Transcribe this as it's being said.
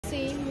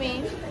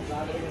me.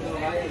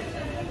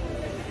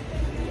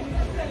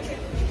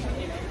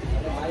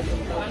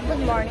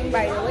 Good morning,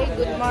 by the way.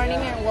 Good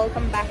morning and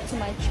welcome back to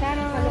my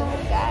channel. Hello,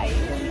 guys.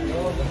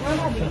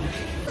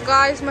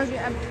 Guys, I'm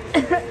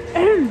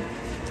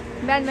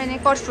बिहान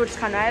cut fruits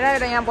खान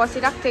आएर यहाँ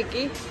बसिरहेको थिएँ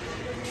कि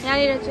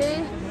यहाँनिर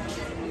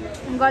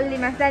चाहिँ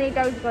गल्लीमा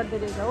सेनिटाइज गर्दै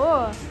रहेछ हो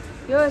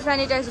यो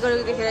सेनिटाइज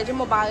गरेको देखेर चाहिँ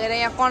म भागेर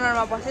यहाँ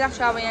कर्नरमा बसिरहेको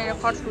छु अब यहाँनिर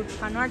कट फ्रुट्स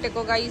खानु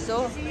आँटेको गाइस हो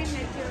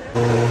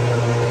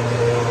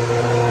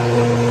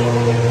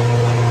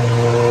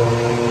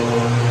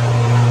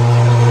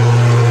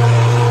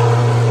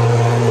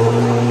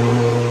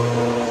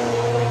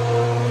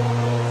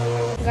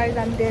guys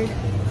I'm dead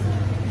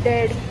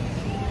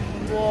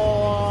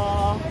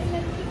whoa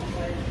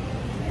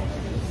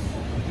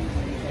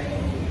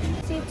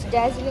it's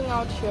dazzling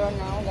out here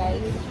now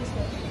guys.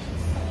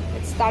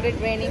 It started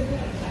raining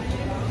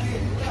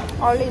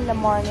early in the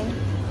morning.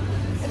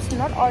 It's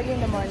not early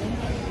in the morning,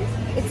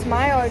 it's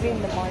my early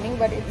in the morning,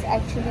 but it's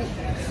actually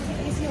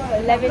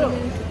 11.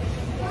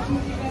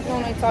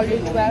 No, it's already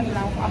 12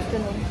 now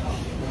afternoon.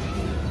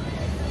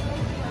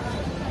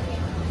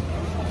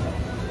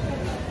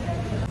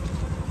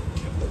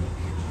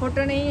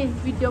 Photo नहीं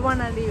video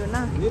बना रही हो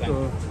ना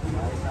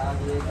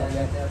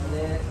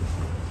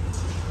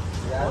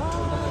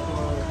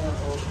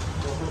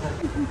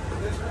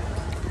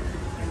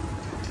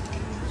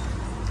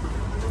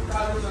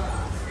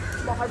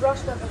बहुत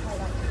रस गर्नु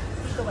खाला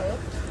यस्तो भयो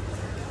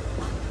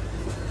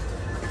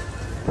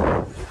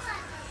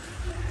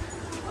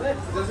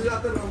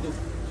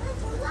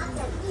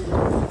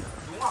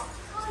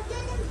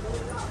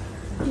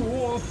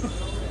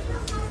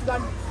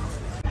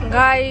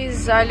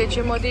गाइस अहिले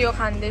चाहिँ म चाहिँ यो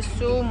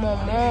खाँदैछु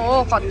मोमो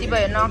हो कति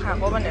भयो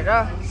नखाएको भनेर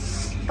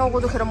टाउको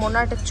दुखेर म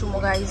नाटेको छु म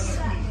गाइस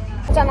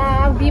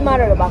अचानक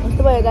बिमारहरू भएको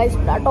जस्तो भयो गाइस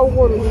पुरा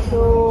टाउकोहरू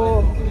दुख्यो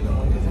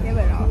त्यही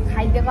भएर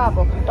खाइदिएको अब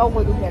टाउको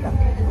दुखेर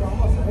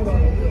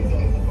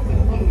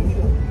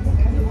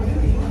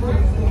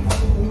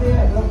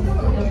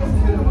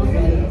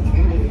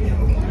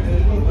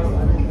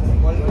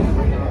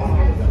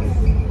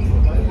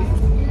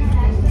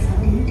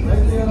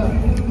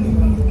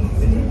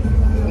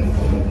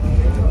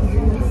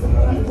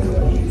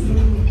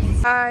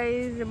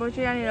गाइस म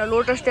चाहिँ यहाँनिर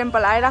लोटस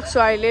टेम्पल आइरहेको छु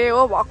अहिले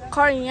हो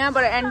भर्खर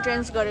यहाँबाट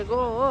एन्ट्रेन्स गरेको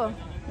हो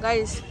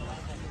गाइस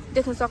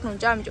देख्न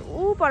सक्नुहुन्छ हामी चाहिँ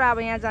ऊ पर अब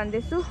यहाँ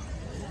जाँदैछु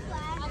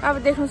अब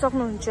देख्न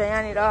सक्नुहुन्छ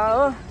यहाँनिर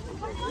हो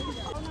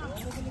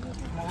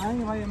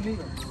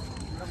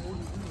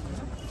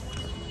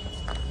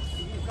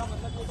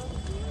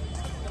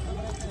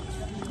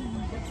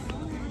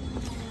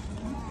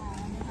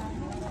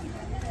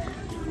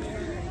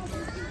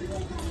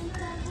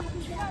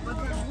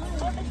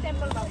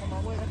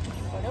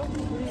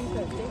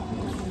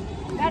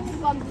That's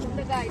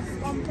the guys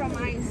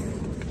compromise.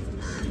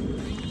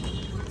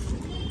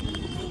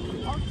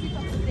 Outfit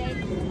of the day.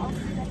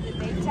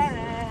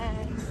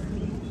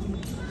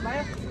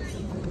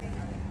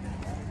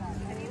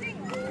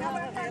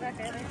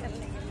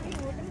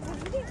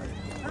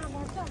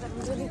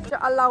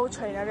 Allow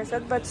छैन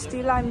रहेछ but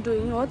still I'm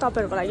doing हो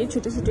तपाईहरुको लागि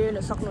छिटो छिटो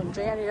हेर्न सक्नुहुन्छ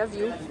यहाँनिर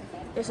भ्यू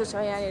यसो छ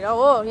यहाँनिर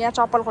हो यहाँ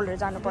चप्पल खोलेर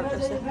जानु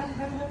पर्छ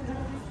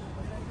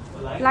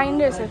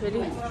लाइन रहेछ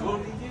फेरि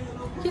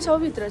के छ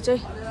भित्र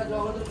चाहिँ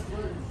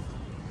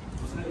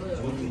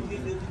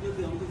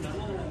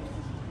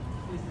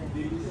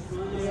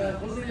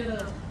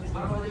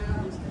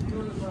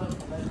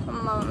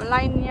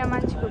लाइन यहाँ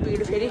मान्छेको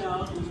भिड फेरि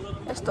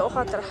यस्तो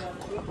खतरा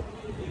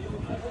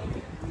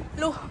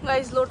लु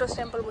गाइस लोटस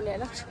टेम्पल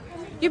बुलिहाल्नु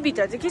यो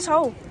भित्र चाहिँ के छ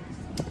हौ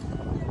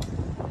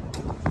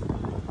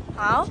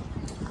हाउ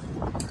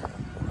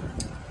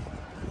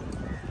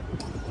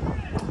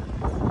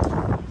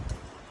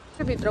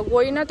भित्र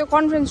गइन त्यो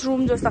कन्फरेन्स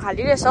रुम जस्तो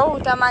खाली रहेछ हौ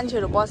त्यहाँ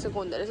मान्छेहरू बसेको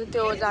हुँदो रहेछ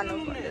त्यो जानु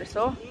पर्ने रहेछ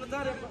हो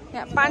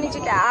यहाँ पानी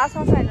चाहिँ क्या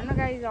सफा छैन न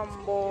गाइस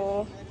अम्बो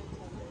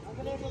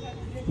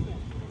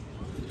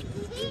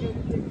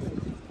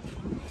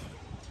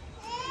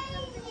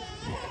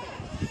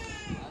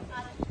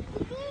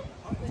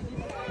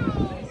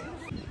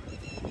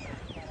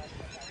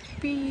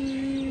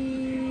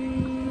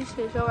पिस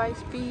रहेछ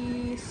गाइस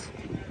पिस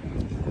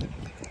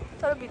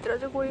तर भित्र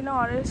चाहिँ गइन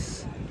हरेस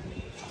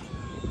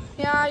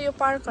यहाँ यो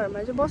पार्कहरुमा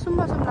चाहिँ बसौँ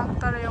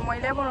लाग्छ तर यो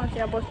मैले बनाउँछु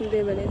यहाँ बस्नु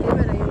दियो भने त्यही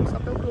भएर यो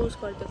सबै क्लोज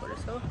गरिदिएको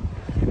रहेछ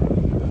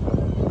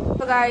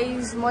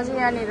गाइस म चाहिँ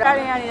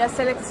यहाँनिर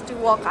सेलेक्टिभ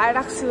वक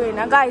आइरहेको छु होइन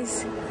गाइस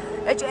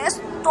यो चाहिँ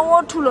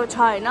यस्तो ठुलो छ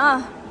होइन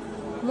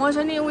म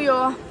चाहिँ नि उयो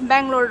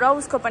बेङ्गलोर र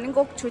उसको पनि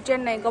गएको छु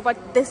चेन्नईको but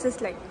this is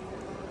like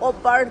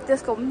over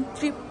त्यसको पनि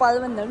ट्रिपल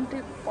भन्दा पनि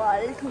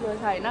ट्रिपल ठुलो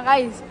छ होइन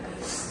गाइस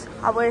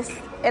अब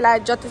यसलाई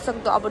जति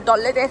सक्दो अब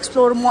डल्लै त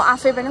एक्सप्लोर म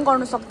आफै पनि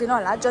गर्न सक्दिनँ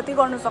होला जति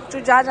गर्न सक्छु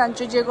जहाँ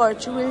जान्छु जे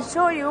गर्छु विल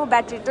सो यु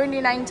ब्याट्री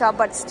 29 छ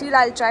but still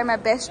I try my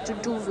best to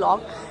do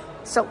vlog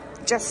so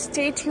just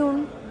stay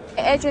tune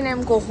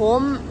H&M को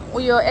होम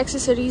उयो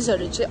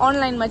एक्सेसरिजहरु चाहिँ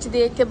अनलाइनमा चाहिँ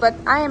देखेको थिएँ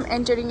but I am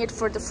entering it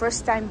for the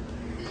first time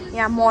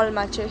यहाँ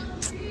मलमा चाहिँ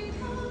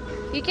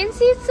you can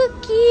see it's so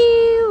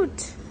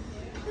cute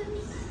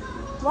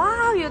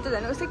wow यो त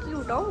झन् कस्तो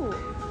क्यूट हौ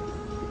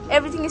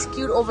everything is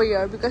cute over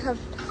here because of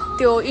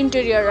त्यो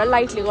interior र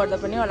lightले गर्दा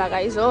पनि होला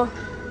guys हो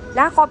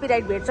ला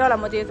कपिराइट भेट्छ होला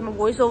म त्यसमा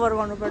भोइस ओभर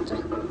गर्नुपर्छ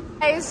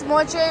गाइस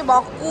म चाहिँ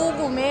भक्कु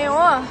घुमे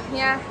हो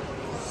यहाँ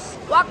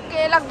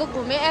वाक्कै लाग्दो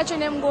घुमे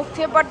H&M गएको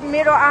थिएँ बट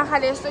मेरो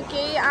आँखाले यस्तो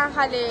केही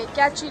आँखाले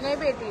क्याची नै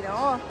भेटिन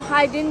हो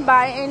आई डिडन्ट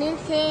बाई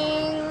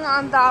एनिथिङ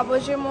अन्त अब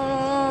चाहिँ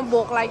म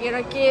भोक लागेर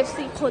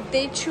KFC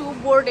खोज्दैछु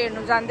बोर्ड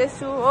हेर्नु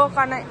जाँदैछु हो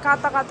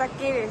कता कता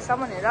के रहेछ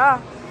भनेर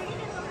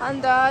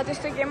अन्त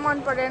त्यस्तो केही मन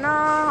परेन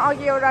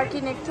अघि एउटा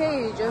किनेको थिएँ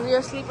हिजो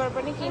यो स्लिपर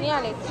पनि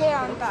किनिहालेको थिएँ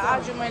अन्त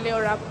आज मैले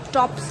एउटा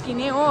टप्स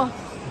किनेँ हो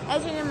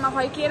H&M मा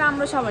खै के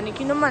राम्रो छ भने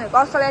किनौँ भनेको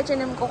असल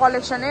H&M को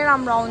कलेक्सनै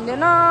राम्रो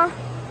आउँदैन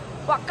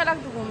पक्का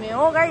लाग्दो घुमेँ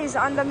हो गाइज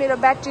अन्त मेरो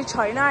ब्याट्री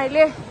छैन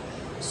अहिले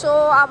सो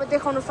अब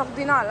देखाउन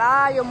सक्दिनँ होला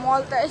यो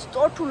मल त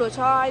यस्तो ठुलो छ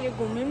अहिले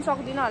घुम्नु पनि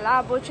सक्दिनँ होला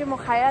अब चाहिँ म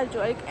खाइहाल्छु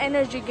अलिक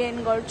एनर्जी गेन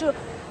गर्छु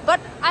but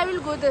I will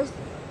go this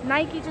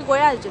Nike चाहिँ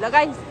गइहाल्छु ल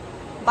guys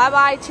by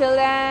by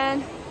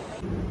children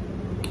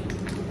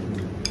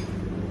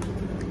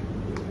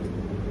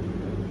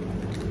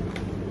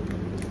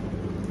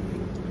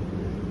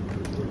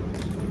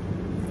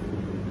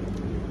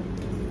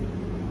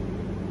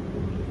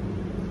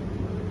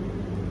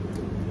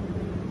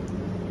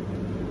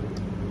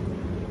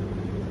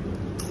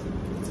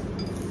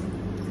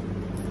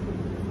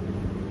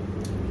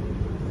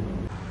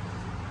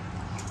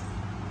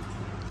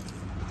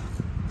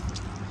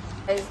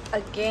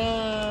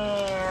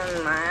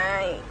Again,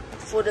 my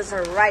food has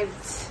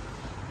arrived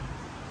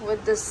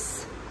with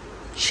this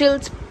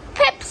chilled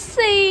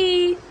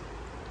Pepsi.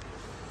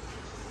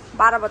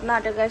 12 बज्न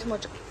आँट्यो guys म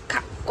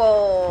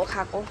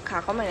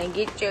खाएको मैले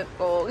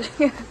गिचेको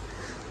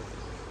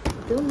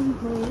तुम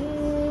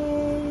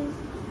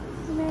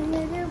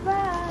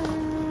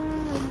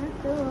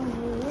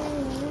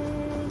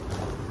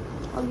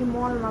अघि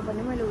मलमा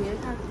पनि मैले उयो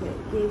खाएको थिएँ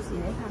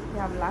KFC नै खाएको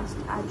थिएँ अब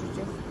लास्ट आज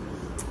चाहिँ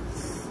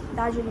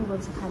दार्जिलिङको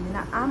चाहिँ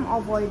खाँदिनँ आम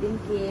अभोइडिङ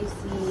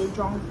KFC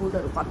जङ्क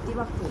फुडहरू कति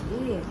भएको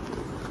थियो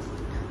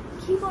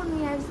कि के गर्नु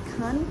आज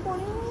खानु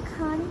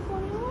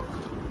पर्यो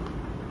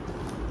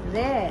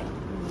रे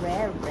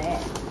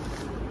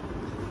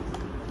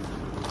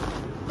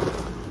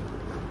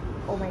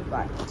ओ माई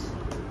गॉड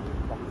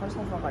भर्खर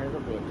सफा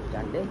गरेको बेड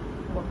झन्डै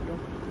बग्यो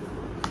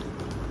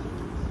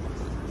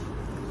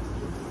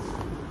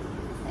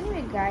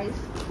Anyway guys,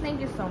 thank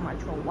you so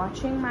much for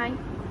watching my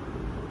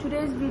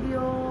today's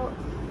video.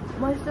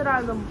 म यस्तो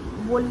राम्रो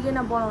बोलिकन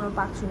बनाउनु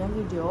पाएको छुइनँ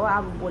भिडियो हो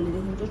अब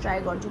भोलिदेखि चाहिँ ट्राई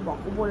गर्छु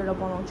भक्कु बोलेर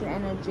बनाउँछु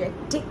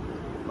एनर्जेटिक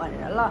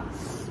भनेर ल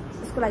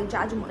यसको लागि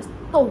चाहिँ आज म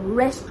यस्तो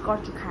रेस्ट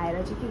गर्छु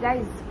खाएर चाहिँ कि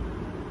guys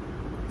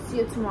see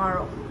you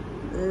tomorrow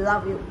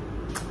love you